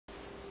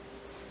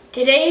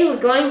Today we're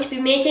going to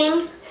be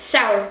making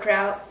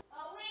sauerkraut. A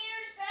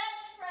wiener's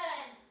best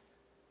friend.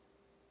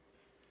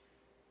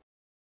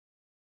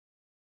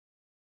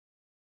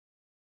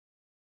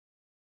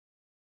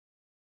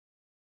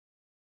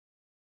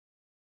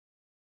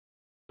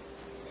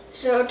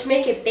 So to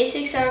make a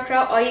basic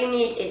sauerkraut, all you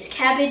need is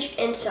cabbage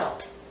and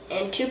salt,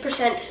 and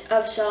 2%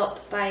 of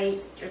salt by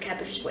your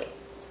cabbage's weight.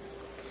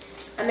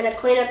 I'm going to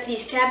clean up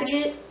these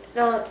cabbages,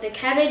 the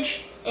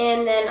cabbage,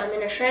 and then I'm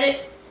going to shred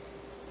it,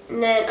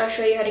 and then I'll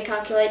show you how to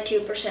calculate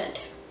 2%.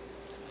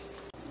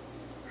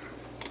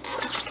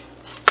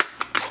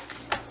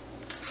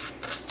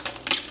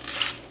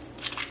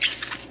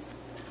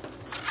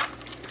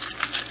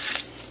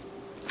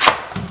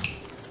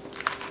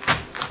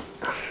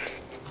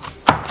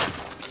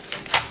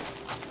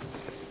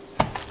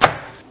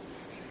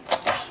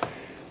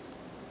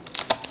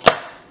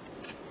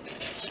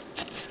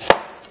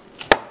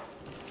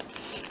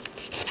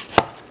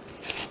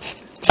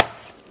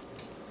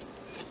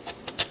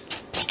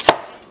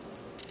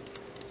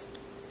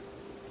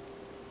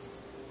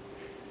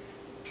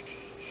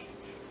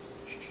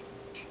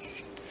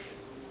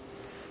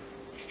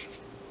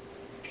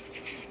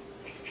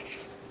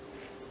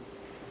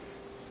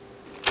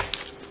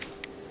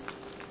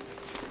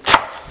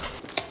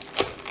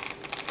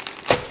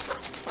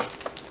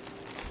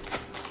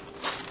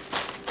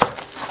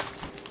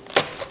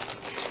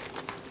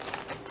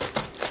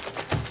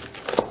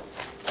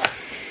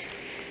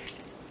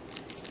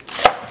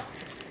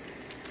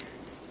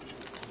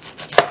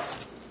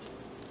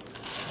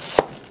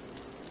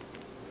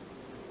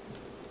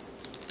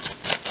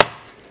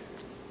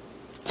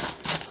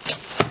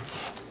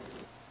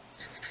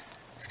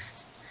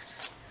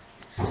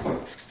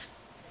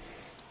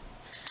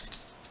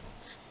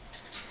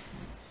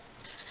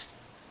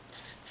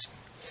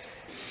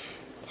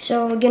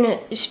 So we're going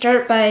to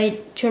start by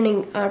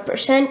turning our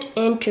percent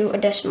into a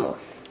decimal,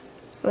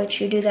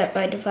 which you do that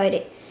by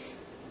divide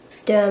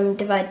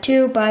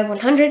 2 by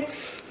 100,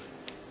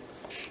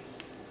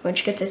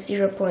 which gets us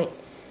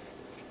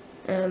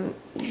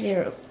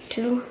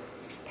 0.02.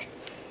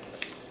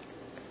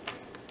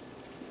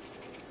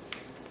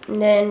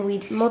 And then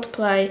we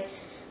multiply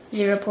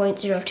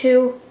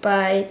 0.02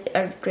 by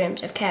our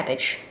grams of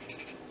cabbage.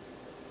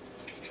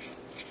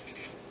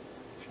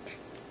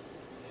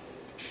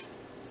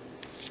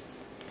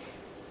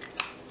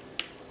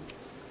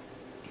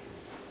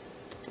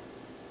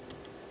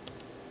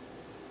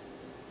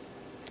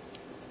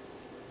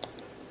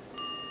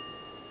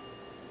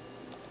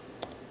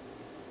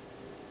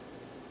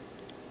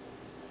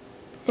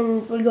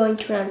 And we're going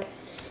to round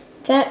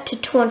that to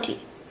 20.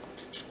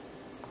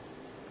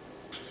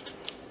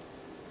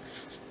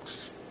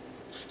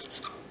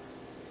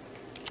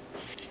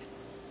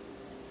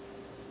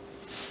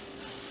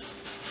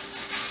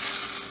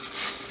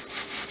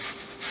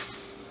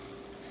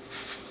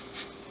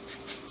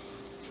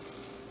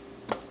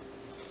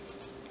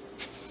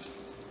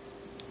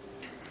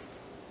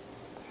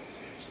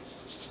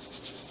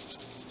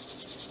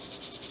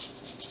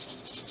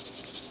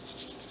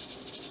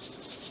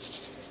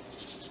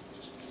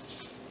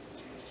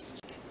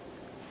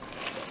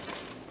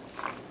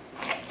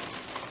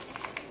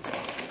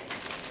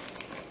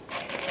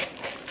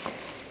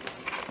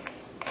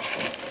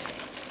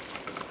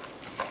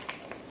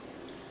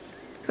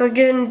 We're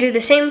going to do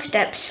the same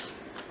steps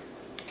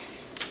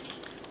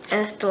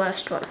as the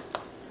last one.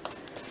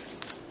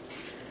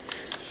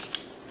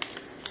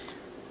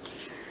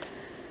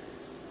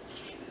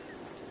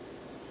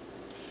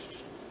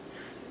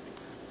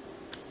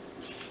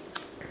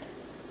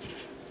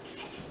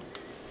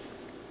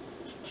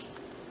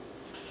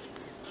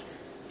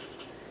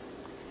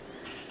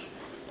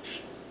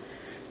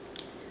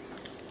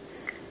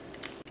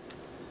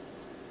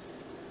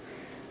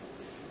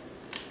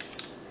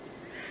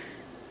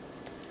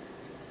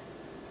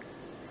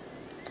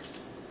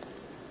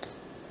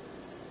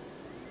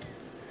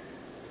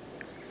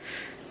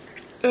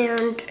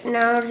 And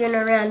now we're going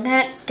to round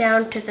that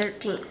down to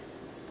 13.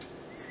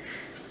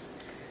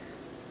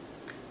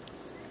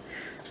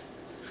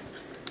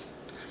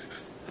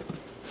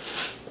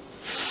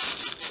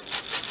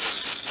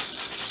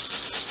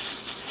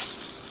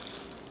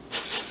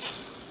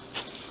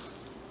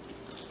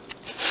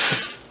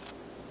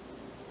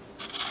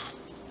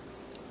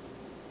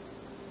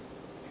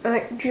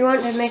 Alright, do you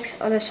want to mix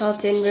all the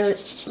salt in really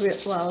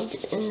well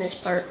in this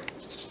part?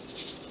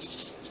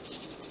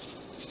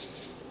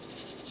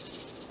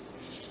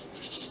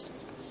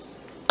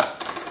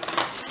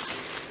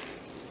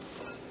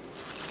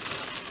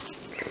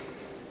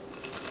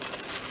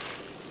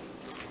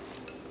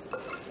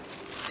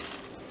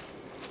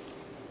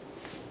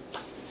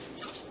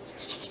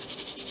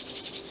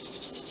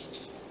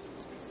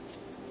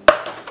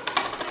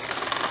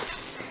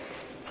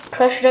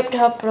 Crush it up to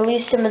help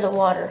release some of the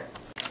water.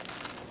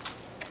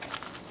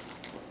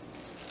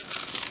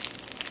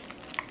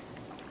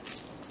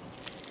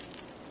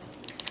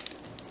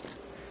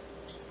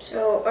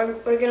 So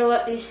we're going to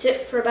let these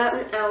sit for about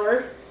an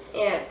hour,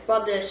 and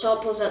while the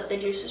salt pulls out the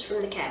juices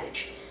from the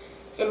cabbage.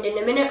 And in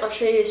a minute, I'll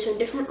show you some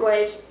different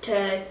ways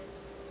to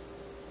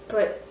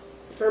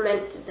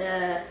ferment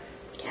the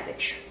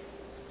cabbage.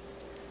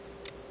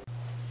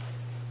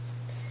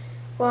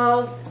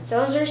 While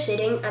those are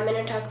sitting, I'm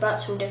going to talk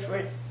about some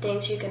different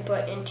things you can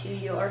put into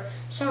your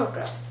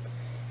sauerkraut.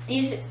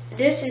 This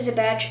is a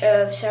batch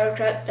of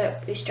sauerkraut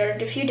that we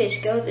started a few days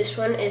ago. This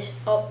one is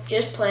all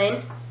just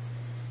plain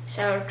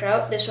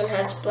sauerkraut. This one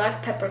has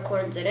black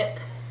peppercorns in it.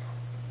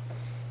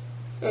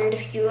 And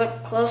if you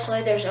look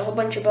closely, there's a whole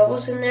bunch of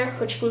bubbles in there,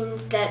 which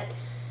means that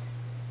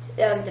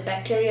the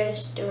bacteria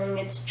is doing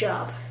its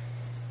job.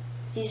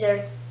 These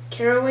are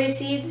caraway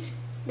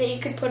seeds that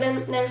you could put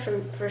in there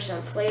for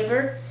some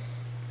flavor.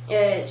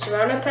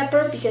 Serrano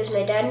pepper, because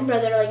my dad and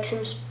brother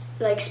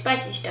like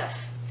spicy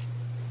stuff.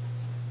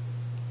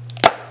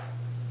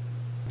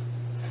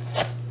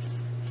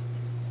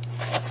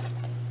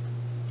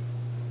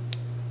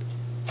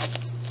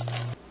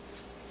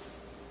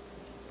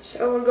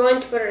 So we're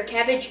going to put our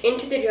cabbage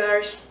into the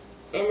jars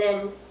and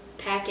then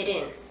pack it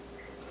in.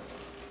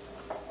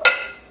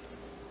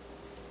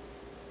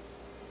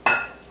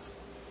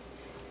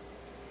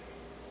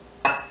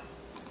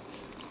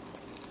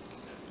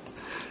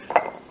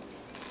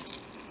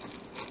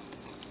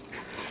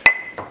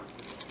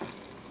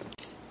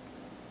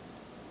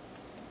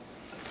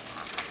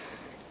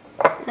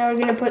 Now we're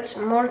going to put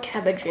some more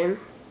cabbage in.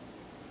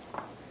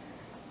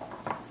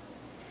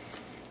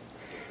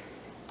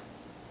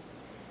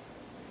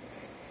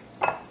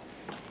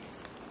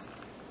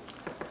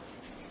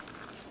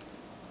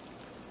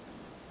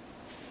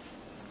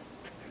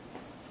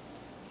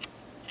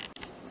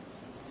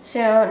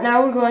 So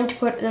now we're going to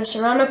put the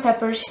serrano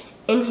peppers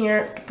in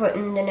here to put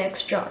in the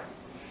next jar.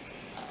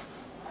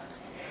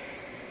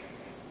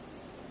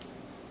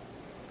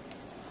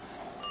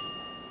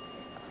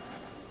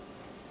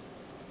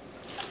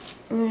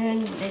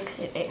 And mix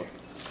it in.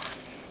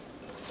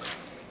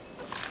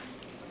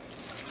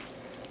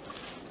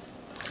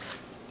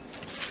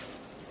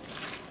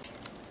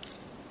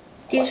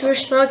 These were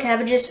small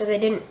cabbages, so they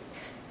didn't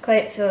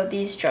quite fill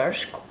these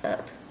jars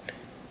up.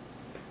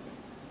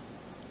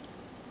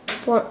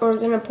 We're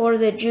going to pour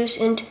the juice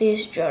into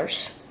these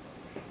jars.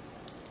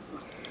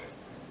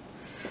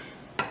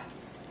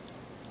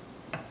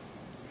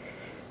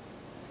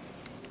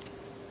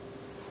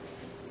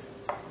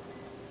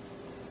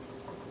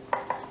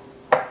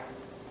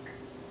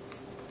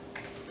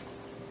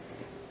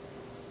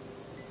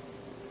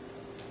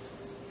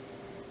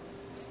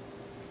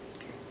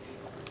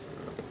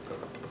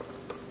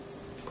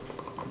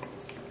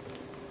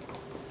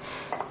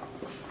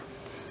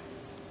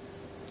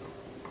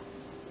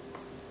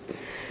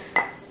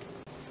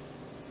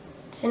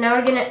 So now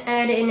we're going to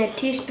add in a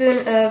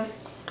teaspoon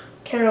of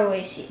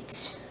caraway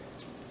seeds.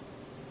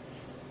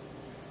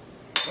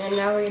 And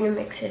now we're going to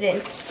mix it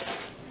in.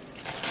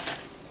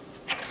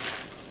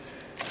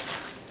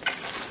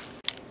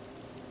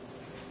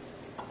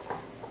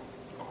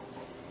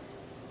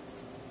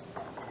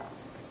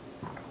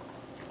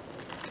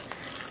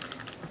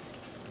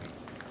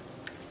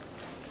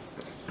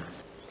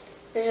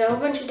 There's a whole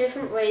bunch of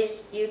different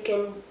ways you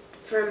can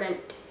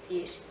ferment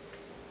these.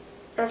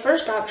 Our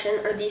first option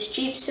are these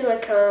cheap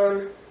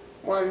silicone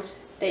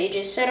ones that you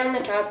just set on the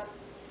top,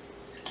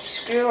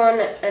 screw on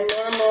a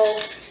normal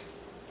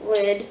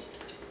lid,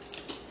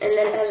 and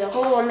then it has a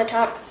hole on the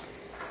top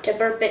to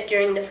burp it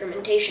during the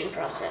fermentation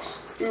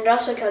process. And it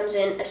also comes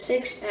in a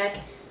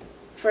 6-pack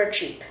for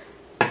cheap.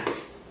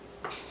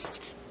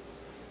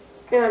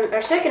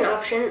 Our second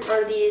option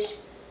are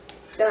these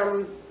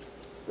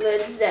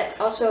lids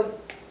that also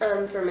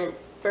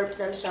burp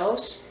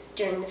themselves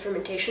during the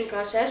fermentation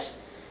process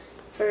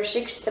for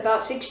about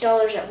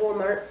 $6 at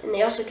Walmart, and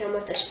they also come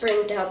with a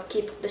spring to help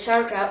keep the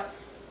sauerkraut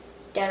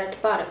down at the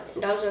bottom.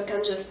 It also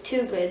comes with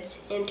 2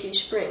 lids and 2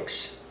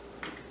 springs.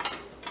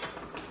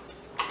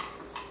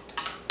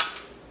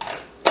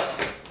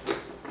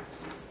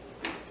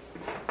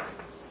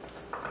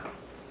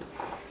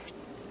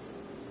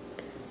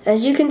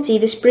 As you can see,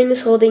 the spring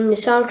is holding the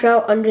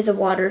sauerkraut under the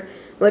water,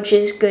 which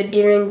is good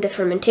during the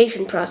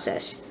fermentation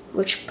process,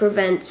 which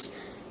prevents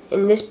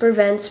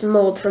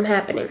mold from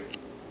happening.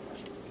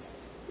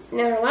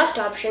 Now our last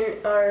option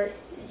are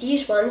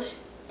these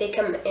ones. They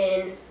come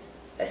in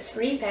a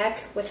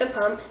 3-pack with a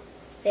pump.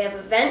 They have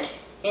a vent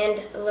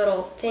and a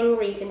little thing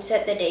where you can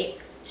set the date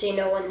so you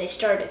know when they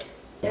started.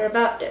 They're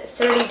about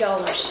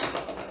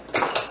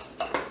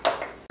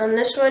 $30. On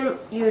this one,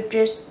 you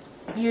just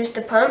use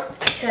the pump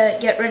to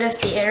get rid of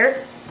the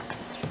air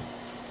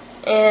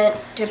and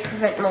to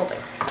prevent molding.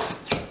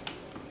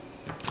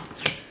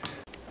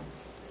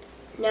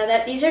 Now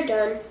that these are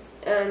done,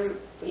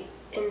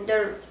 and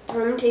their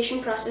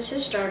fermentation process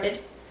has started,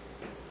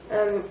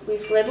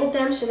 we've labeled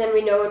them so then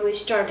we know when we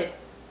started.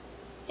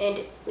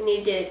 And we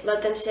need to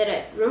let them sit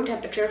at room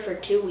temperature for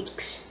 2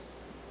 weeks.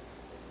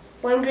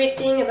 One great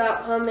thing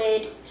about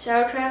homemade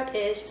sauerkraut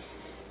is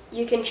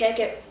you can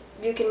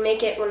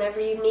make it whenever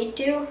you need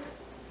to,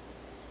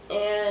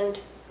 and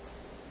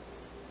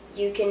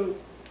you can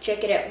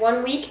check it at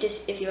 1 week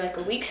just if you like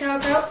a week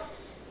sauerkraut.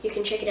 You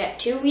can check it at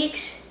 2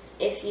 weeks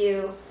if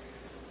you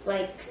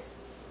like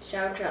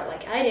sauerkraut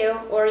like I do,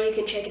 or you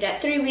can check it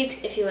at 3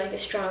 weeks if you like a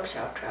strong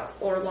sauerkraut,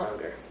 or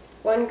longer.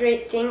 One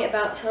great thing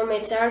about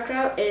homemade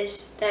sauerkraut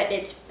is that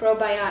it's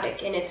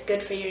probiotic and it's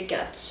good for your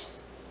guts.